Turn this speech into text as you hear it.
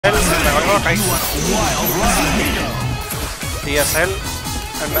El mejor no cae. DSL.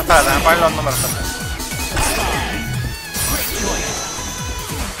 Espera, déjame poner los números también.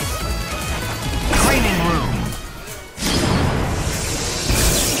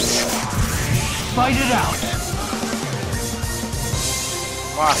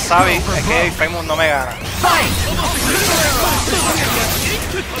 Wow, Xavi, es que Famous no me gana.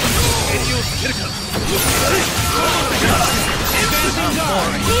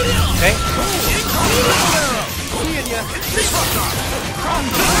 Okay.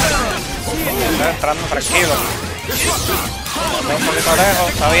 Estoy entrando tranquilo. Estoy un poquito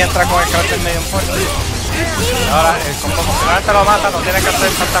lejos. Xavi entra con el carácter medio fuerte. Ahora el combo funcionalmente lo mata, no tiene que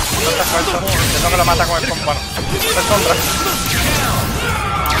hacer tanta fuerza. Siento que lo mata con el combo. Bueno, es contra.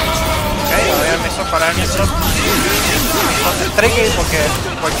 Ok, voy a mismo para el mismo. Es tricky porque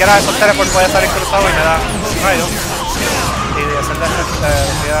cualquiera de esos teleports puede estar cruzado y me da un rayo. Y de hacer el master.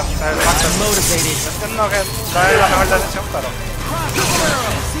 Entiendo que no es la mejor decisión, pero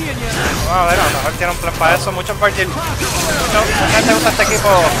vamos a ver, a lo mejor tiene un plan para eso. Mucha gente usa este equipo,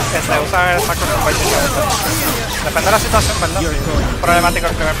 usa el saco con Party. Depende de la situación, ¿verdad? Es problemático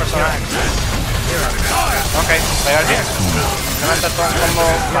el primer personaje. Ok, pegar bien. Simplemente esto es un combo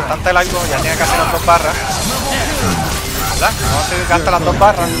bastante largo, ya tiene casi las 2 barras. ¿Verdad? Vamos a seguir gasta las 2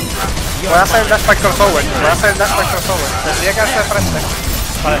 barras. Voy a hacer el dash para el crossover. Tendría que hacer de frente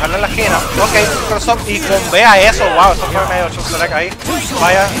para dejarlo en la esquina. Ok, crossover y bombea eso. Wow, eso fue medio chustelec ahí.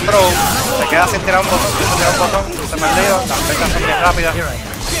 Vaya, throw. Se queda sin tirar un botón. Se me olvidó. Las flechas son bien rápidas.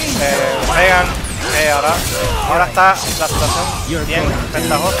 Pegan. Ahora está la situación bien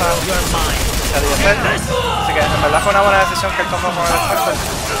ventajosa. Así que en verdad fue una buena decisión que él tomó con el Spectre.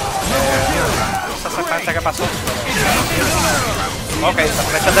 No sé exactamente qué pasó. Ok, las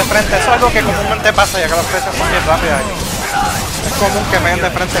flechas de frente, eso es algo que comúnmente pasa ya que las flechas son bien rápidas. Es común que peguen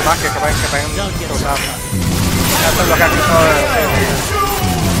de frente más que peguen cruzadas. Eso es lo que ha cruzado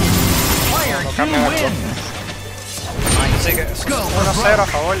no cambian el juego. Así que 1-0 a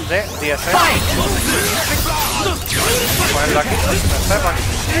favor de DSL. Ponerlo aquí,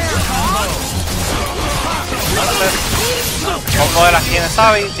 combo de las tiene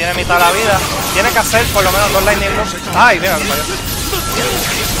Xavi, tiene mitad de la vida. Tiene que hacer por lo menos 2 lightning moves. Ay, mira, lo falló.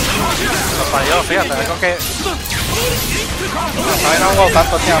 Lo falló, fíjate, algo que Xavi no ha jugado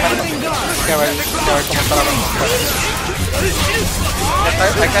tanto últimamente. Hay que ver cómo está la cosa.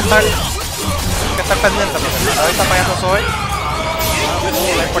 Hay que estar pendiente porque Xavi está fallando eso hoy.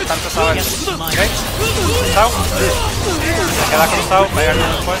 Es importante saber. Ok, cruzado. Se queda cruzado, pegarle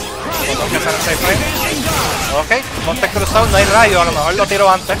después. Tengo que hacer el safe frame. Ok, ponte cruzado, no hay rayo, a lo mejor lo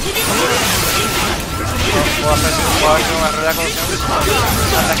tiro antes. Puedo hacer una realidad con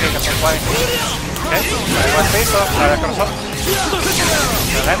antes que se puede. Ok, traigo el piso, sale cruzado.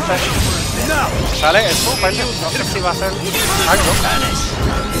 Excelente. Sale el super, no sé si va a ser algo.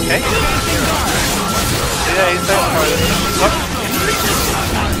 Ok. Sí, ahí está el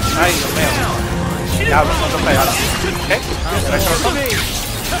ay, Dios mío. Diablo, no te pegaron. Ok,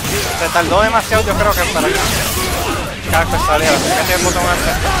 se tardó demasiado, yo creo que para que saliera. Así que tiene el botón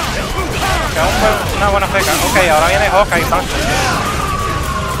antes. Que aún fue una buena feca. Ok, ahora viene Hawkeye más.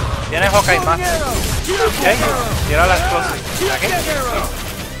 Ok, tira la explosión. Aquí.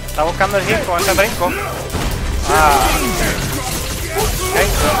 Está buscando el hit con ese brinco. Ok.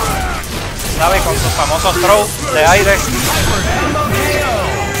 Sabe con sus famosos throws de aire.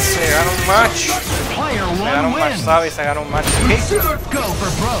 Se gana un match. Xavi se gana un match aquí.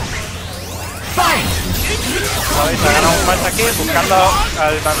 Xavi se gana un match aquí buscando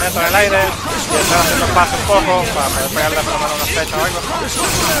al magneto en el aire y está haciendo espacio un poco para poder pegarle por lo menos una flecha o algo.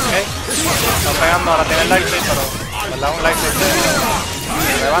 Okay. Está pegando, ahora tiene el light flip, pero ¿verdad? Un light flip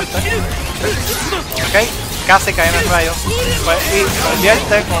se levanta. Ok, casi cae en el rayo. Y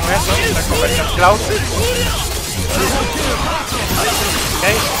convierte con eso, se convierte en cloud. Ok,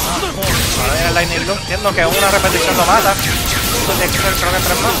 ahora viene el lightning loop. Entiendo que una repetición lo mata. Esto tiene que ser creo que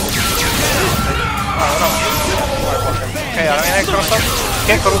 3 más. Ok, ahora viene el crossover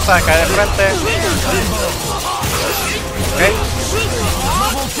que cruza, cae de frente. Ok, hay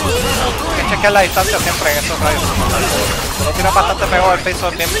que chequear la distancia siempre en estos rayos. Si lo tira bastante pegado al piso,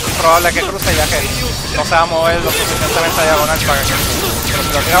 es bien probable que cruce ya que no se va a mover lo suficientemente diagonal para que cruce. Pero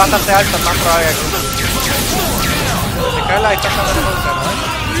si lo tira bastante alto es más probable que cruce. Chequear la distancia de la.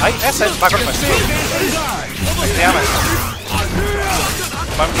 Ay, ese va a cruzar. Efectivamente.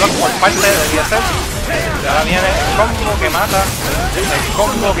 Buen block por parte de DSL. Y ahora viene el combo que mata.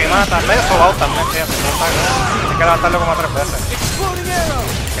 Medio sobado también, fíjate. Hay que levantarlo como 3 veces.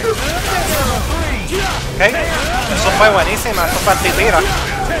 Ok, eso fue buenísima, eso fue antitira.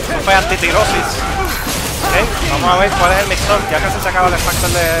 Eso fue antitirosis. Okay, vamos a ver cuál es el mix-up. Ya casi se acaba el factor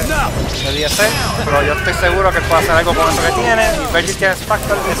de DSL, pero yo estoy seguro que él puede hacer algo con eso que tiene. Y Virgil tiene ese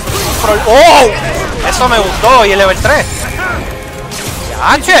factor. ¡Oh! Eso me gustó. Y el level 3.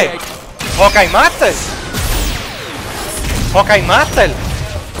 ¡Yache! ¡Hawkeye Master! ¡Hawkeye Master!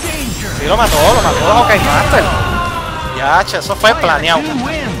 Sí, lo mató Hawkeye Master. Yache, eso fue planeado.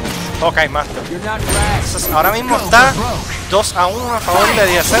 Hawkeye Master. Entonces, ahora mismo está 2-1 a favor de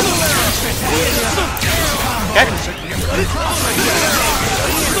DSL. ¿Qué?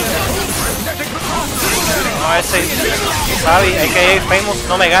 Vamos a ver si Xavi, a.k.a. Famous,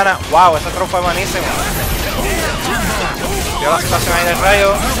 no me gana. Wow, ese throw fue buenísimo. Vio la situación ahí del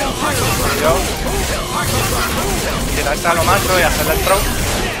rayo. Vio tirarse a lo macho y hacerle el throw.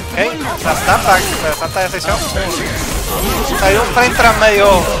 Ok, la startup, interesante decisión. Salió un frame trap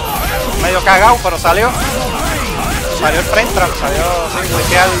medio cagado, pero salió. Salió el frame trap, salió sin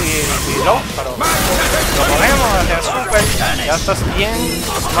inicial y low, pero lo ponemos, hacia el super. Ya esto es bien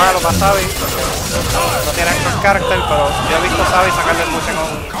malo para Xavi. No tiene actor character, pero yo he visto a Xavi sacarle el buche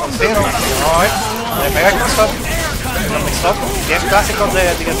con Zero. Vamos a ver, le pega el mix-up. Los mix-up, 10 clásicos de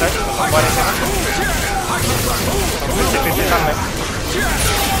DSL, son buenísimos. Son difíciles también.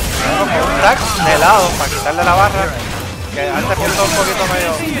 Tenemos que un tag de lado para quitarle la barra. Que antes pienso un poquito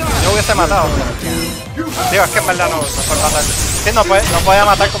medio. Yo hubiese matado. Digo, es que en verdad no puede matar. Sí, no podía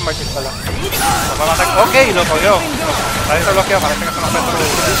matar con Virgil, ¿verdad? No puede matar. Ok, lo cogió. Ahí se bloqueó, parece que se nos fue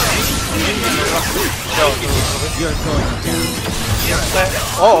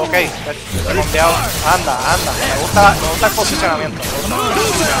oh, ok. He confiado. Anda. Me gusta el posicionamiento.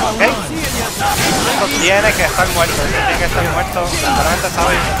 Ok. Esto tiene que estar muerto. Tiene que estar muerto. Literalmente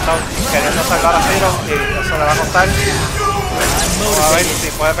Xavi está queriendo salvar a Zero y eso le va a costar. Vamos a ver si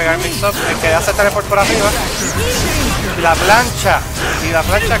puede pegar el mix-up. El que hace teleport por arriba. Y la plancha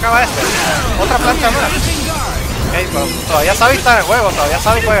acaba este. Otra plancha más. Okay, pero todavía Xavi está en el juego. Todavía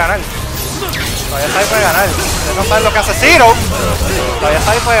Xavi puede ganar. Ustedes no saben lo que hace Zero. Todavía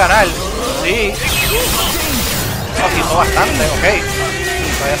Xavi puede ganar. Sí. Lo quitó bastante, ok.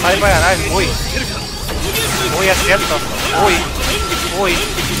 Todavía Xavi puede ganar. Uy, es cierto. Uy.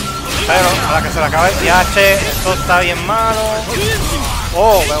 Pero a la que se le acabe el DH, esto está bien malo.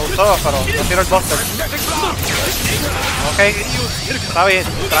 Oh, me gustó, pero no tiro el buster. Ok, Xavi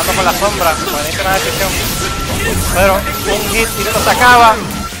entrando con la sombra, buenísima decisión. Pero un hit y esto se acaba.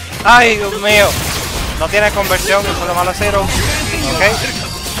 Ay, Dios mío. No tiene conversión, eso es lo malo Zero. Ok,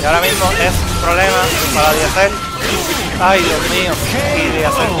 y ahora mismo es un problema para DSL. Ay, Dios mío. Y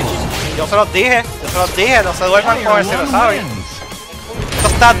DSL. Yo se los dije, no se duerman con el Zero, ¿sabes? Esto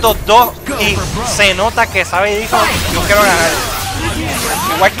está 2-2 y se nota que Xavi dijo, yo quiero ganar.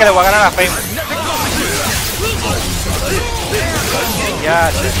 Igual que le voy a ganar a Famous.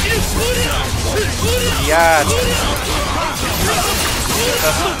 Yache. Esto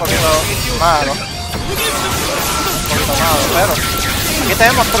es un poquito malo. Pero aquí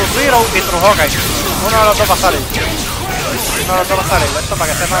tenemos True Zero y True Hawkeye. Uno de los dos va a salir. Esto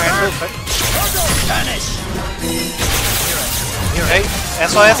para que sepan el dulce. Okay.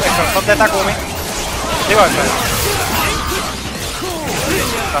 Eso es el crossover de Takumi. Digo eso.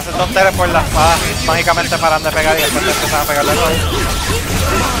 Hacen dos teles por las espadas, mágicamente paran de pegar y después empiezan a pegarle todo.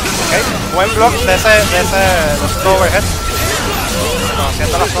 Okay. Buen block de ese overhead.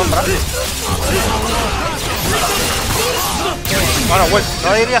 Haciendo la sombra. Bueno, Wolf,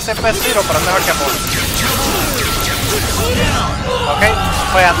 no diría siempre Zero, pero es mejor que Paul. Ok,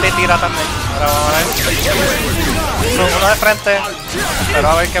 fue anti-tira también. Ahora vamos a ver. Uno de frente, pero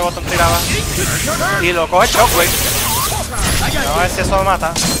a ver qué botón tiraba. Y lo coge Shockwave. Vamos a ver si eso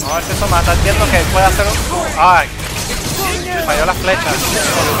mata. Entiendo que puede hacer un... ¡Ay! Falló las flechas.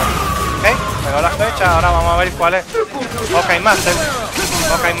 Ok, pegó las flechas. Ahora vamos a ver cuál es. Hawkeye Master.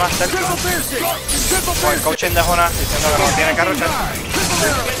 Con el coaching de Jonas diciendo que no tiene que rushar.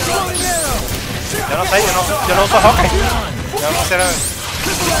 Yo no sé, yo no uso Hawkeye. Yo no sé.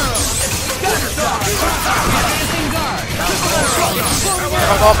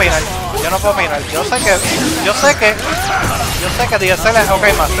 Yo no puedo opinar. Yo sé que DSL es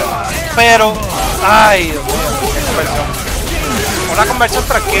Hawkeye Master. Pero, ay, Dios mío, qué conversión. Una conversión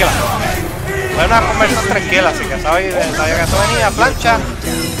tranquila. Fue una conversión tranquila, así que sabía que eso venía, plancha.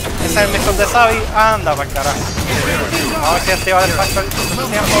 Ese es el mix-up de Xavi. Anda para el carajo. Vamos a ver si activa el factor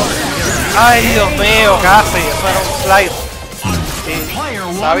tiempo. Ay, Dios mío, casi. Eso era un slide.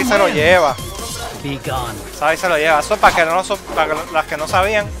 Y Xavi se lo lleva. Eso es para las que no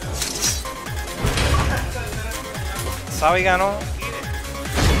sabían. Xavi ganó.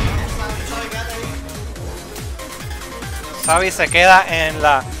 Xavi se queda en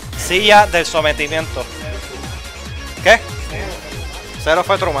la Silla del sometimiento. ¿Qué? Cero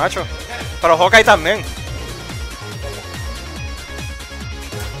fue true macho. Pero Hawkeye también.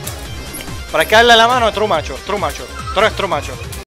 Pero hay que darle la mano a true macho. True macho. Tú eres true macho.